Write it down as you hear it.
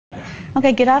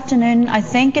Okay, good afternoon. I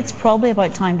think it's probably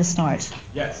about time to start.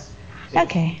 Yes.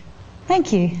 Okay,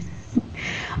 thank you.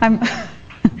 I'm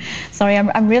sorry,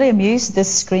 I'm really amused at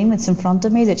this screen that's in front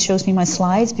of me that shows me my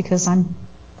slides because I'm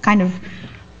kind of,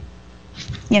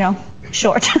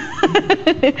 short. So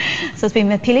it's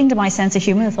been appealing to my sense of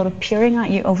humour, the thought of peering at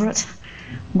you over it,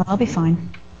 but I'll be fine.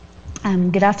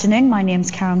 Good afternoon, my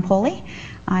name's Pauley.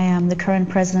 I am the current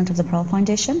president of the Perl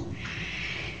Foundation.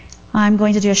 I'm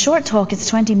going to do a short talk, it's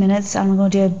 20 minutes, and I'm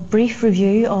going to do a brief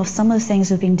review of some of the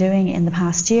things we've been doing in the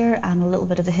past year and a little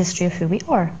bit of the history of who we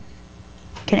are.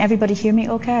 Can everybody hear me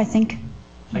okay, I think?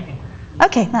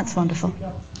 Okay, that's wonderful.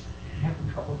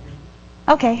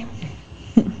 Okay,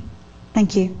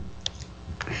 thank you.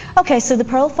 Okay, so the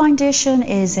Perl Foundation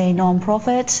is a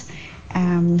non-profit.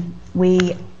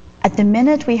 At the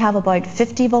minute, we have about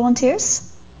 50 volunteers.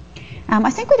 I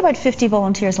think we had about 50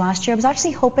 volunteers last year. I was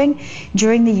actually hoping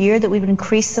during the year that we would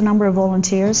increase the number of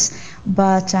volunteers,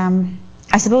 but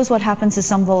I suppose what happens is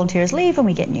some volunteers leave and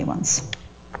we get new ones.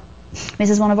 This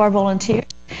is one of our volunteers.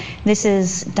 This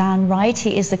is Dan Wright.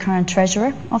 He is the current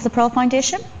treasurer of the Perl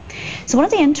Foundation. So one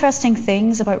of the interesting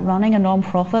things about running a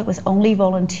non-profit with only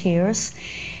volunteers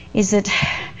is that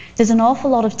there's an awful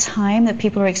lot of time that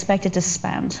people are expected to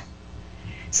spend.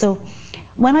 So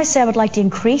when I say I would like to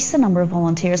increase the number of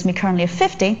volunteers, and we currently have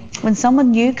 50, when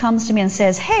someone new comes to me and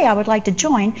says, hey, I would like to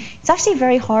join, it's actually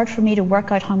very hard for me to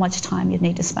work out how much time you'd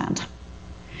need to spend.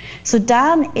 So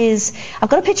Dan is, I've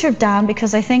got a picture of Dan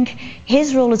because I think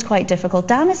his role is quite difficult.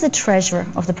 Dan is the treasurer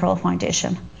of the Perl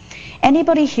Foundation.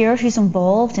 Anybody here who's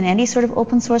involved in any sort of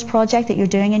open source project that you're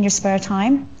doing in your spare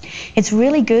time, it's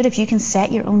really good if you can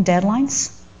set your own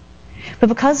deadlines. But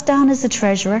because Dan is the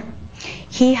treasurer,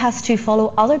 he has to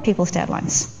follow other people's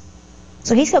deadlines.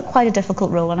 So he's got quite a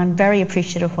difficult role, and I'm very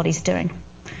appreciative of what he's doing.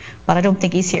 But I don't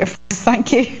think he's here.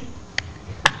 Thank you.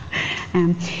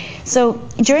 So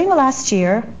during the last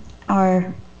year,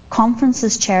 our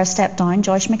conference's chair stepped down,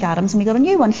 Josh McAdams, and we got a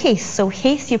new one, Heath. So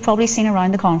Heath, you've probably seen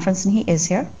around the conference, and he is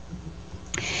here.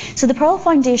 So the Perl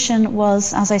Foundation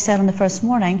was, as I said on the first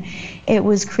morning, it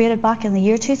was created back in the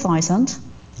year 2000.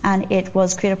 And it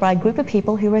was created by a group of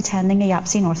people who were attending a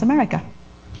YAPC North America.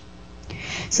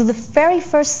 So the very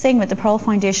first thing that the Perl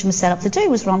Foundation was set up to do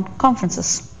was run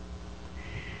conferences.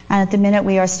 And at the minute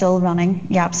we are still running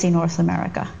YAPC North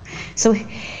America. So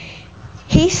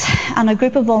Heath and a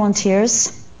group of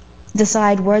volunteers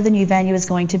decide where the new venue is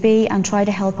going to be and try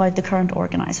to help out the current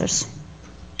organisers.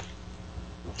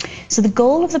 So the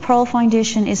goal of the Perl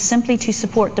Foundation is simply to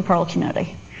support the Perl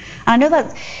community. And I know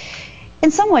that in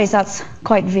some ways that's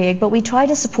quite vague, but we try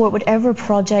to support whatever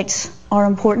projects are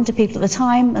important to people at the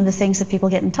time and the things that people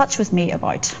get in touch with me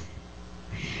about.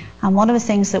 And one of the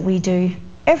things that we do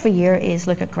every year is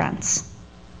look at grants.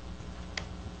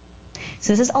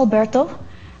 So this is Alberto,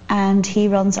 and he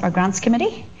runs our grants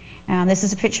committee. And this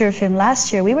is a picture of him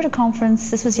last year. We were at a conference,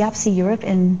 this was YAPC Europe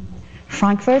in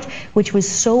Frankfurt, which was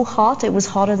so hot, it was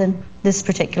hotter than this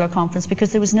particular conference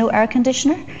because there was no air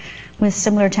conditioner with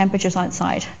similar temperatures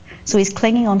outside. So he's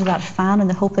clinging onto that fan in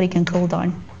the hope that he can cool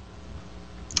down.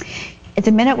 At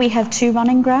the minute we have 2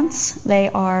 running grants. They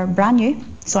are brand new,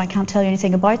 so I can't tell you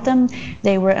anything about them.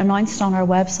 They were announced on our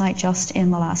website just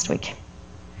in the last week.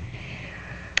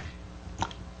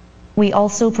 We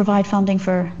also provide funding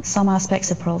for some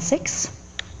aspects of Perl 6.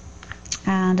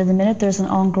 And in the minute there's an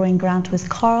ongoing grant with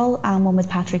Carl and one with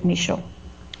Patrick Michaud.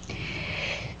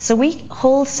 So we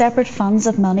hold separate funds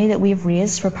of money that we've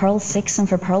raised for Perl 6 and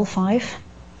for Perl 5.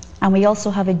 And we also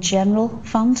have a general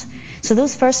fund. So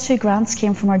those first 2 grants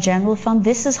came from our general fund.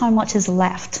 This is how much is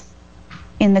left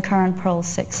in the current Perl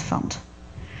 6 fund.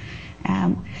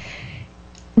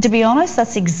 To be honest,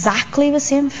 that's exactly the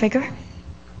same figure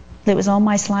that was on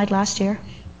my slide last year.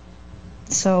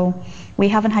 So we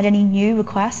haven't had any new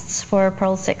requests for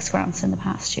Perl 6 grants in the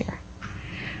past year.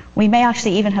 We may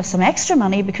actually even have some extra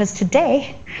money because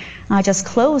today I just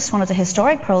closed one of the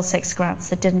historic Perl 6 grants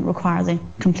that didn't require the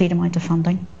complete amount of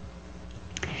funding.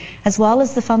 As well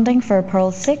as the funding for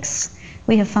Perl 6,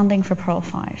 we have funding for Perl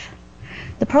 5.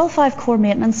 The Perl 5 Core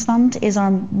Maintenance Fund is our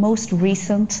most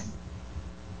recent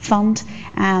fund.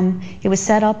 It was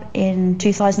set up in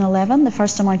 2011. The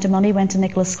first amount of money went to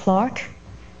Nicholas Clark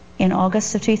in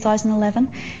August of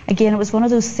 2011. Again, it was one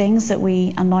of those things that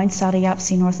we announced at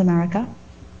YAPC North America.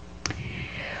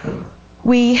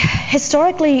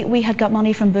 Historically, we had got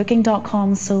money from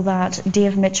Booking.com so that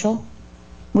Dave Mitchell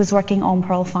was working on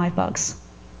Perl 5 bugs.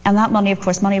 And that money, of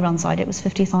course, money runs out. It was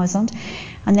 50,000.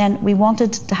 And then we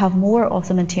wanted to have more of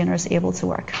the maintainers able to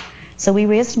work. So we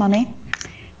raised money.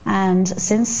 And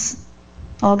since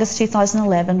August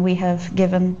 2011, we have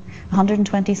given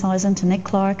 120,000 to Nick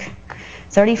Clark,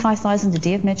 35,000 to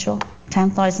Dave Mitchell,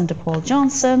 10,000 to Paul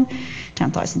Johnson,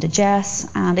 10,000 to Jess,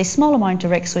 and a small amount to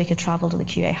Rick so he could travel to the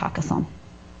QA hackathon.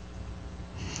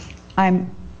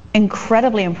 I'm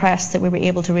incredibly impressed that we were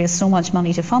able to raise so much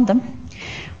money to fund them.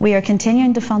 We are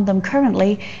continuing to fund them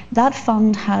currently. That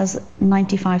fund has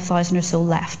 95,000 or so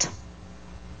left,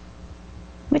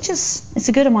 which is, it's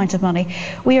a good amount of money.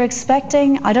 We are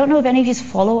expecting, I don't know if any of you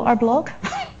follow our blog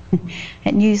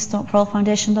at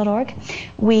news.pearlfoundation.org.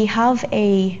 We have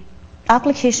a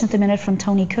application at the minute from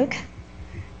Tony Cook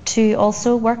to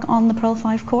also work on the Pearl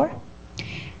 5 core.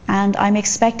 And I'm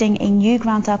expecting a new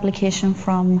grant application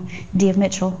from Dave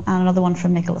Mitchell and another one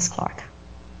from Nicholas Clark.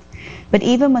 But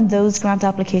even when those grant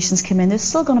applications come in, there's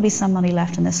still going to be some money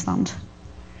left in this fund.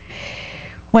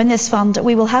 When this fund,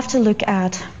 we will have to look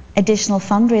at additional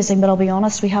fundraising, but I'll be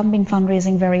honest, we haven't been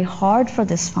fundraising very hard for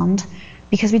this fund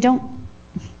because we don't.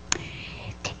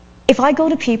 If I go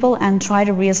to people and try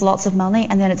to raise lots of money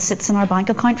and then it sits in our bank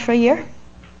account for a year,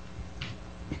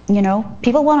 you know,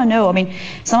 people want to know. I mean,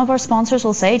 some of our sponsors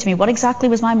will say to me, what exactly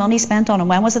was my money spent on and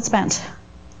when was it spent?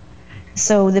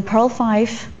 So the Pearl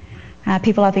 5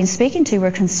 people I've been speaking to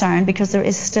were concerned because there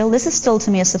is still, this is still to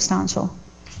me a substantial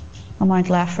amount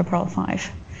left for Pearl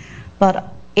 5.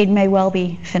 But it may well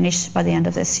be finished by the end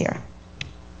of this year.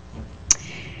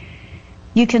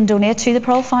 You can donate to the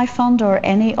Pearl 5 Fund or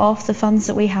any of the funds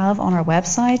that we have on our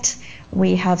website.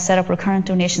 We have set up recurrent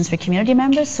donations for community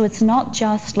members, so it's not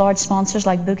just large sponsors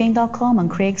like Booking.com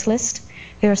and Craigslist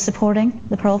who are supporting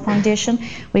the Pearl Foundation.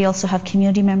 We also have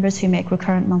community members who make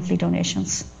recurrent monthly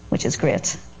donations, which is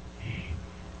great.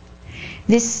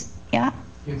 This, yeah?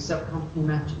 Do you accept company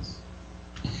matches?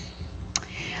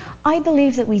 I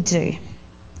believe that we do.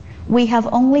 We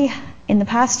have only, in the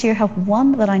past year, have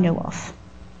one that I know of.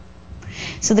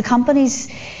 So the companies,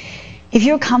 if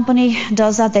your company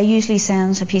does that, they usually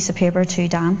send a piece of paper to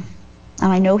Dan.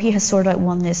 And I know he has sorted out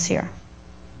one this year.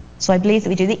 So I believe that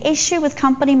we do. The issue with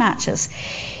company matches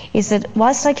is that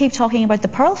whilst I keep talking about the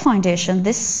Pearl Foundation,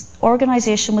 this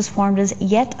organisation was formed as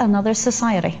yet another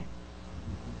society.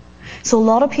 So a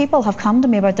lot of people have come to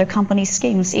me about their company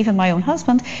schemes, even my own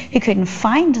husband, who couldn't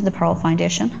find the Pearl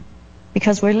Foundation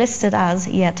because we're listed as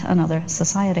yet another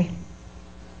society,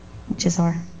 which is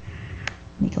our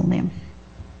legal name.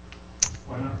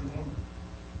 Why not the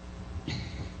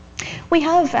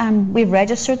name? We've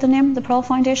registered the name, the Pearl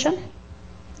Foundation,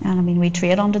 and I mean we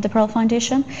trade under the Pearl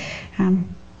Foundation. Are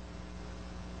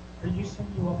you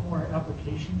sending out more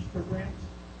applications for grants?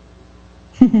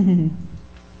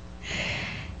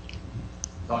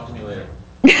 Talk to me later.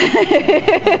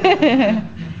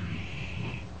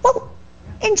 Well,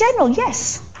 in general,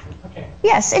 yes. Okay.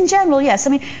 Yes, in general, yes. I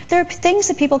mean, there are things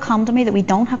that people come to me that we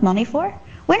don't have money for.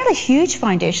 We're not a huge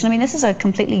foundation. I mean, this is a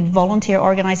completely volunteer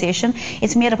organisation.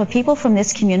 It's made up of people from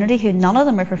this community who none of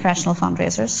them are professional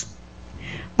fundraisers.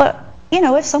 But, you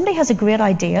know, if somebody has a great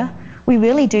idea, we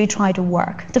really do try to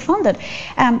work to fund it.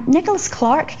 Nicholas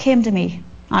Clark came to me,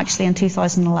 actually, in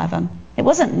 2011. It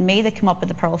wasn't me that came up with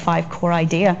the Pearl 5 core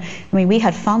idea. I mean, we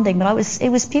had funding, but it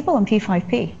was people in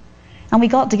P5P. And we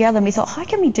got together and we thought, how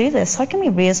can we do this? How can we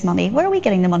raise money? Where are we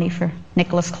getting the money for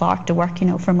Nicholas Clark to work, you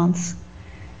know, for months?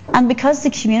 And because the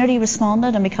community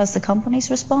responded and because the companies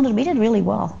responded, we did really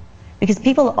well. Because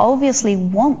people obviously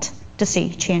want to see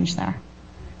change there.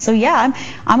 So yeah,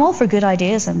 I'm all for good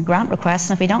ideas and grant requests,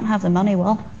 and if we don't have the money,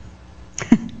 well,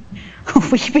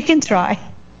 we can try.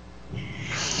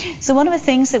 So one of the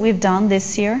things that we've done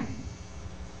this year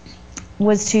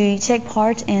was to take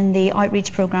part in the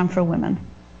outreach program for women.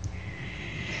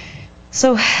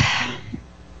 So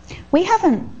we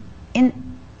haven't, in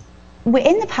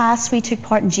the past we took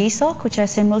part in GSOC, which I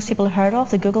assume most people have heard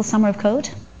of, the Google Summer of Code.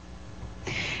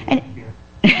 And,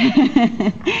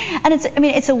 and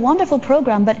it's a wonderful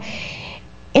program, but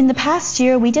in the past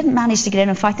year we didn't manage to get in.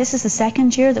 In fact, this is the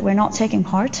second year that we're not taking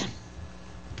part.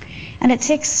 And it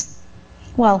takes,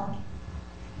 well,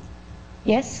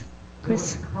 yes,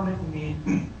 Chris? There was a comment you made,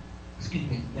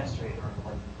 yesterday during the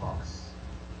Lightning Talks,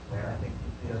 where I think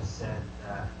you said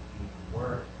that you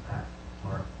were at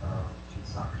part of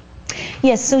GSOC.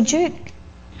 Yes, so Duke,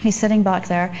 who's sitting back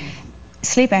there,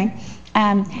 sleeping,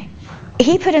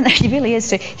 he put in, he really is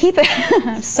too,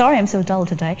 sorry I'm so dull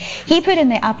today, he put in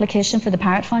the application for the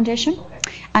Parrot Foundation,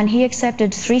 and he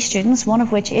accepted 3 students, one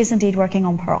of which is indeed working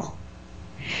on Perl.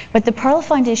 But the Pearl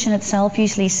Foundation itself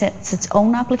usually sets its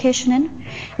own application in.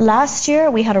 Last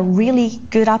year we had a really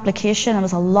good application and it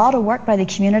was a lot of work by the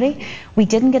community. We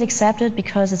didn't get accepted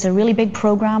because it's a really big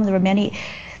program. There were many,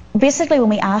 basically when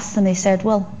we asked them they said,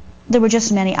 well, there were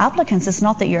just many applicants, it's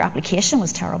not that your application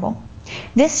was terrible.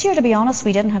 This year, to be honest,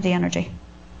 we didn't have the energy.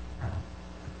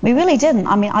 We really didn't.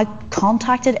 I mean, I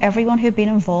contacted everyone who'd been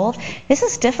involved. This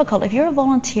is difficult. If you're a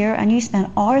volunteer and you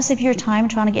spend hours of your time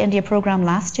trying to get into a program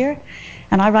last year,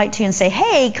 and I write to you and say,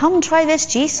 hey, come try this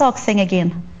GSOC thing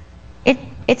again,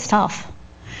 it's tough.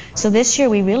 So this year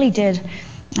we really did,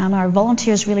 and our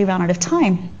volunteers really ran out of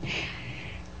time.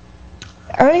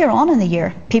 Earlier on in the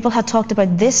year, people had talked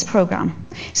about this program.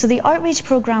 So the outreach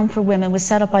program for women was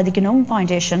set up by the Genome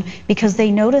Foundation because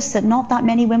they noticed that not that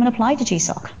many women applied to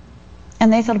GSOC.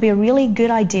 And they thought it'd be a really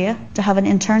good idea to have an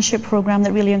internship program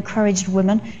that really encouraged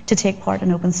women to take part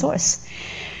in open source.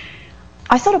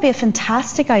 I thought it'd be a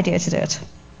fantastic idea to do it.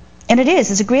 And it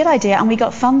is, it's a great idea, and we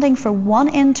got funding for one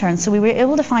intern, so we were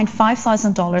able to find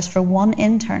 $5,000 for one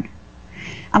intern.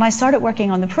 And I started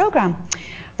working on the program.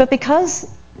 But because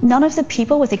none of the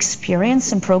people with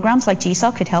experience in programs like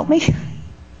GSOC could help me,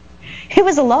 it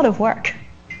was a lot of work.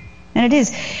 And it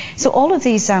is. So all of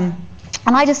these, and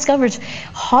I discovered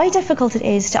how difficult it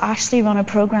is to actually run a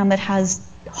program that has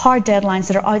hard deadlines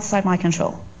that are outside my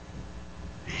control.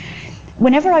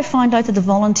 Whenever I found out that the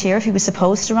volunteer who was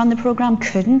supposed to run the program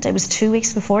couldn't, it was 2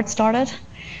 weeks before it started,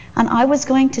 and I was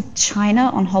going to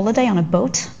China on holiday on a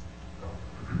boat.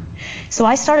 So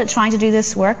I started trying to do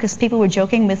this work because people were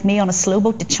joking with me on a slow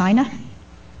boat to China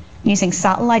using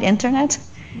satellite internet.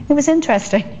 It was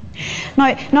interesting.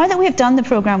 Now that we've done the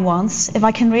program once, if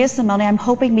I can raise the money, I'm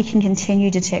hoping we can continue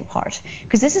to take part,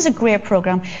 because this is a great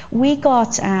program. We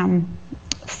got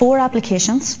 4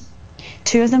 applications.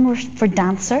 2 of them were for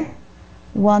dancer,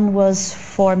 1 was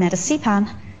for Metasipan,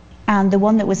 and the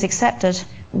one that was accepted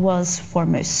was for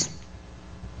moose.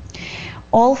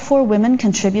 All 4 women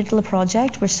contribute to the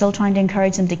project. We're still trying to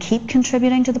encourage them to keep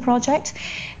contributing to the project.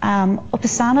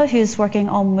 Upasana, who's working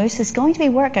on moose, is going to be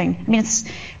working. I mean, it's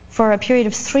for a period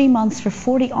of 3 months for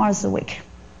 40 hours a week.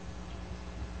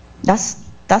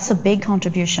 That's a big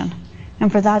contribution. And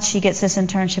for that, she gets this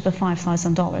internship of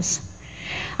 $5,000.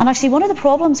 And actually, one of the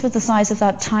problems with the size of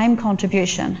that time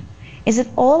contribution is that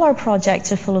all our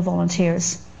projects are full of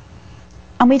volunteers.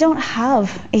 And we don't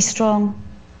have a strong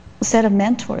set of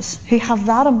mentors who have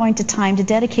that amount of time to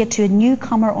dedicate to a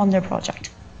newcomer on their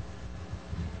project.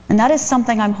 And that is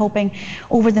something I'm hoping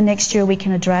over the next year we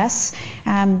can address.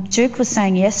 Duke was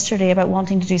saying yesterday about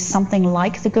wanting to do something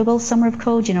like the Google Summer of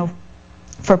Code, you know,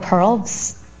 for Perl.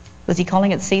 Was he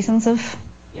calling it Seasons of?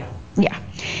 Yeah.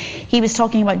 He was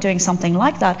talking about doing something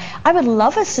like that. I would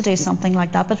love us to do something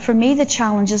like that, but for me the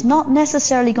challenge is not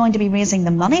necessarily going to be raising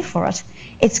the money for it.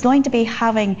 It's going to be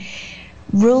having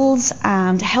rules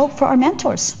and help for our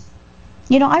mentors.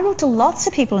 You know, I wrote to lots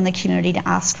of people in the community to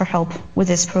ask for help with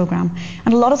this program,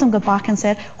 and a lot of them got back and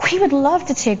said, we would love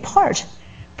to take part,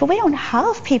 but we don't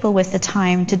have people with the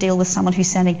time to deal with someone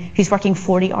who's working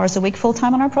 40 hours a week full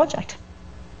time on our project.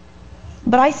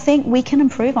 But I think we can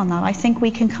improve on that. I think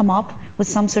we can come up with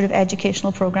some sort of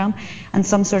educational program and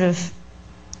some sort of,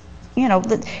 you know,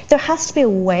 there has to be a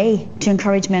way to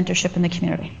encourage mentorship in the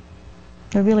community.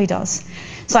 There really does.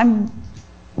 So I'm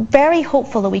very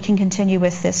hopeful that we can continue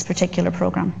with this particular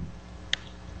program.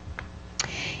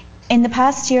 In the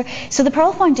past year, so the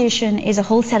Perl Foundation is a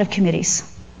whole set of committees.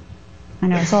 I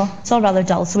know, it's all rather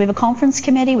dull. So we have a conference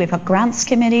committee, we've got grants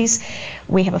committees,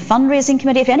 we have a fundraising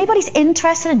committee. If anybody's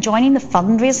interested in joining the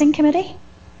fundraising committee,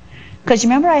 because you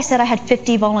remember I said I had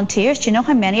 50 volunteers, do you know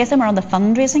how many of them are on the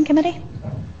fundraising committee?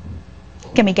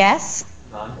 Can we guess?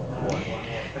 None.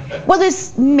 Well,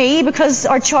 there's me, because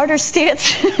our charter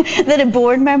states that a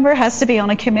board member has to be on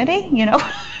a committee, you know.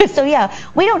 So yeah,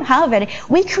 we don't have any.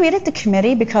 We created the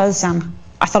committee because I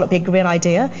thought it'd be a great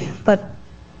idea, but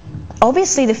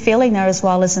obviously the feeling there as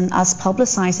well is in us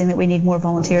publicising that we need more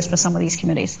volunteers for some of these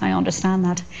committees. I understand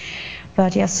that.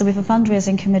 But yes, so we have a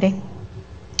fundraising committee.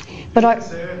 But Did you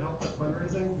say it helped with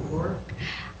fundraising before?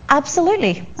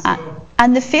 Absolutely. So,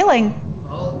 and the feeling...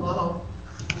 I'll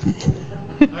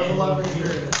I have a lot of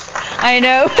experience. I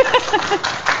know.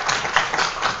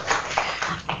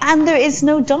 And there is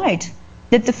no doubt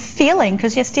that the feeling,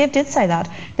 because yes, Dave did say that,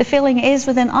 the feeling is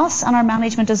within us and our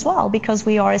management as well, because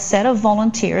we are a set of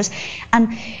volunteers,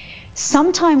 and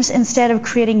sometimes instead of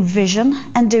creating vision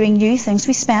and doing new things,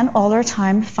 we spend all our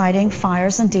time fighting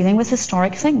fires and dealing with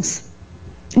historic things.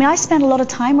 I mean, I spend a lot of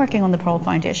time working on the Perl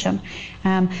Foundation.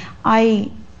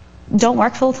 I don't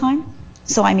work full time,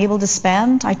 so I'm able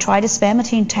to I try to spend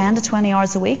between 10 to 20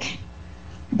 hours a week.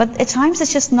 But at times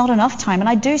it's just not enough time, and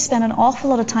I do spend an awful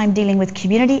lot of time dealing with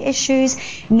community issues,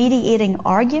 mediating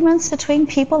arguments between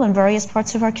people in various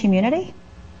parts of our community.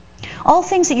 All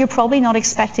things that you're probably not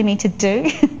expecting me to do,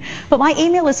 but my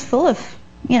email is full of,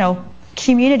 you know,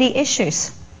 community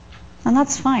issues, and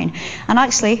that's fine. And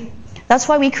actually, That's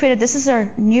why we created, this is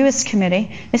our newest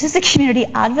committee. This is the Community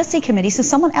Advocacy Committee, so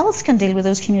someone else can deal with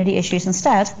those community issues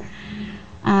instead.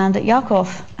 And Yakov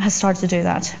has started to do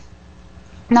that.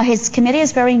 Now his committee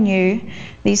is very new.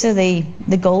 These are the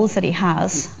goals that he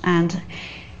has, and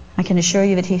I can assure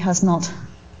you that he has not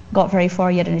got very far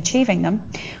yet in achieving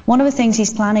them. One of the things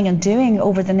he's planning on doing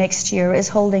over the next year is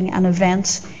holding an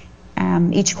event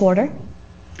each quarter,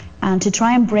 and to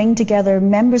try and bring together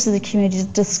members of the community to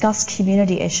discuss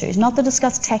community issues, not to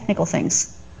discuss technical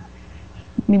things.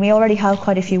 I mean, we already have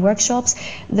quite a few workshops.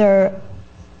 The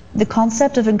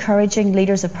concept of encouraging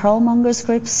leaders of Perl mongers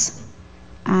groups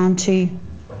and to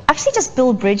actually just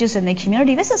build bridges in the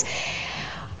community.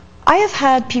 I have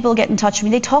had people get in touch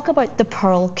with me, they talk about the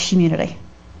Perl community.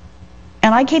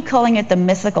 And I keep calling it the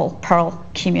mythical Perl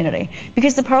community.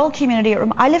 Because the Perl community,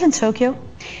 I live in Tokyo,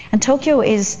 and Tokyo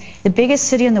is the biggest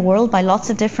city in the world by lots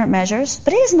of different measures,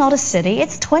 but it is not a city.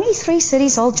 It's 23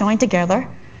 cities all joined together.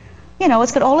 You know,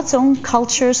 it's got all its own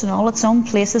cultures and all its own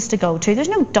places to go to. There's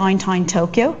no downtown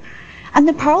Tokyo. And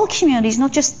the Perl community is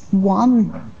not just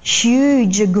one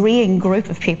huge agreeing group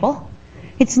of people.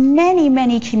 It's many,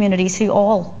 many communities who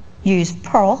all use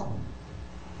Perl,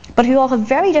 but who all have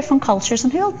very different cultures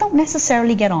and who all don't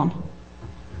necessarily get on.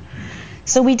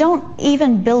 So we don't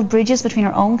even build bridges between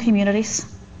our own communities.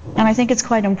 And I think it's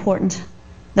quite important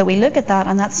that we look at that,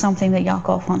 and that's something that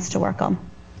Yakov wants to work on.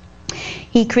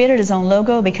 He created his own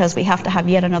logo because we have to have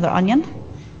yet another onion.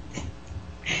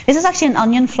 This is actually an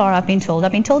onion flower, I've been told.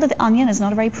 I've been told that the onion is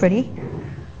not a very pretty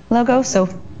logo, so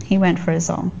he went for his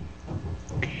own.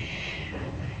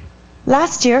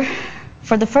 Last year,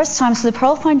 for the first time, so the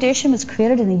Perl Foundation was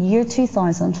created in the year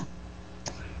 2000.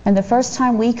 And the first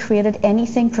time we created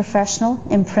anything professional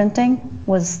in printing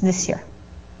was this year.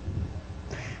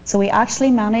 So we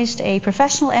actually managed a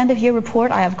professional end-of-year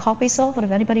report. I have copies of it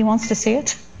if anybody wants to see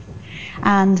it.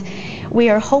 And we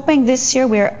are hoping this year,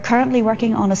 we're currently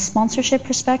working on a sponsorship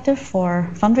perspective for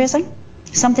fundraising,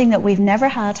 something that we've never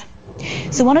had.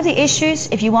 So one of the issues,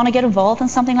 if you want to get involved in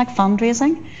something like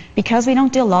fundraising, because we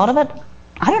don't do a lot of it,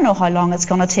 I don't know how long it's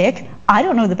going to take. I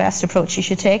don't know the best approach you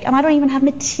should take, and I don't even have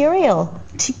material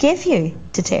to give you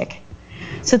to take.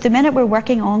 So at the minute we're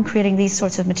working on creating these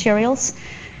sorts of materials,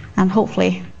 and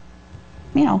hopefully,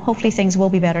 you know, hopefully things will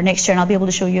be better next year and I'll be able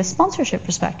to show you a sponsorship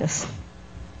perspective.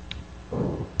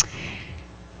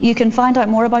 You can find out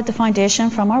more about the foundation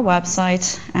from our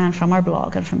website and from our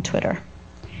blog and from Twitter.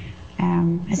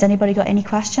 Has anybody got any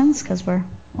questions? Because we're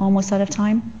almost out of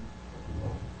time.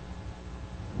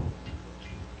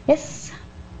 Yes?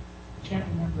 Can't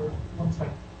remember. One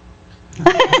second.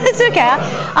 It's okay.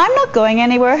 I'm not going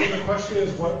anywhere. The question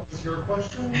is, what is your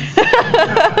question?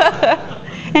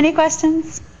 Any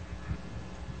questions?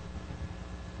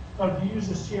 Do you use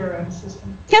a CRM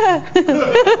system?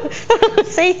 Yeah.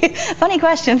 See, funny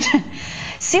question.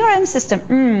 CRM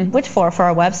system. Which for? For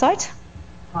our website?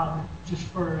 Just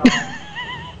for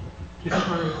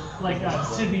like a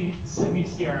Civi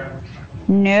CRM.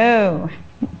 No.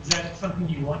 Is that something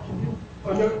you want to do?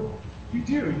 Oh no, you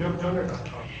do. You have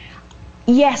donor.com.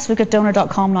 Yes, we've got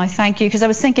donor.com now. Thank you. Because I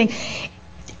was thinking,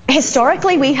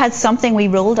 historically we had something we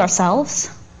ruled ourselves.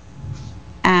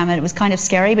 And it was kind of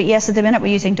scary, but yes, at the minute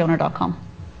we're using donor.com.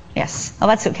 Yes. Oh,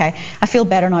 that's okay. I feel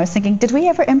better now. I was thinking, did we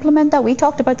ever implement that? We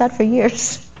talked about that for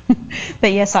years.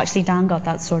 But yes, actually Dan got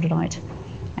that sorted out.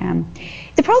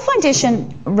 The Perl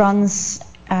Foundation runs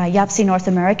YAPC North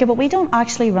America, but we don't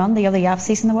actually run the other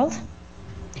YAPCs in the world.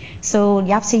 So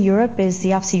YAPC Europe is the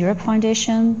YAPC Europe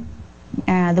Foundation,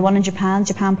 the one in Japan,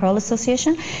 Japan Perl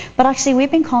Association. But actually we've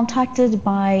been contacted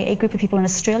by a group of people in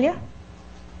Australia.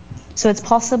 So it's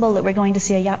possible that we're going to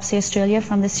see a YAPC Australia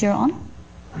from this year on,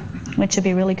 which would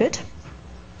be really good.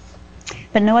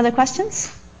 But no other questions?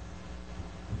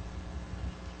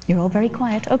 You're all very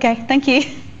quiet. Okay, thank you.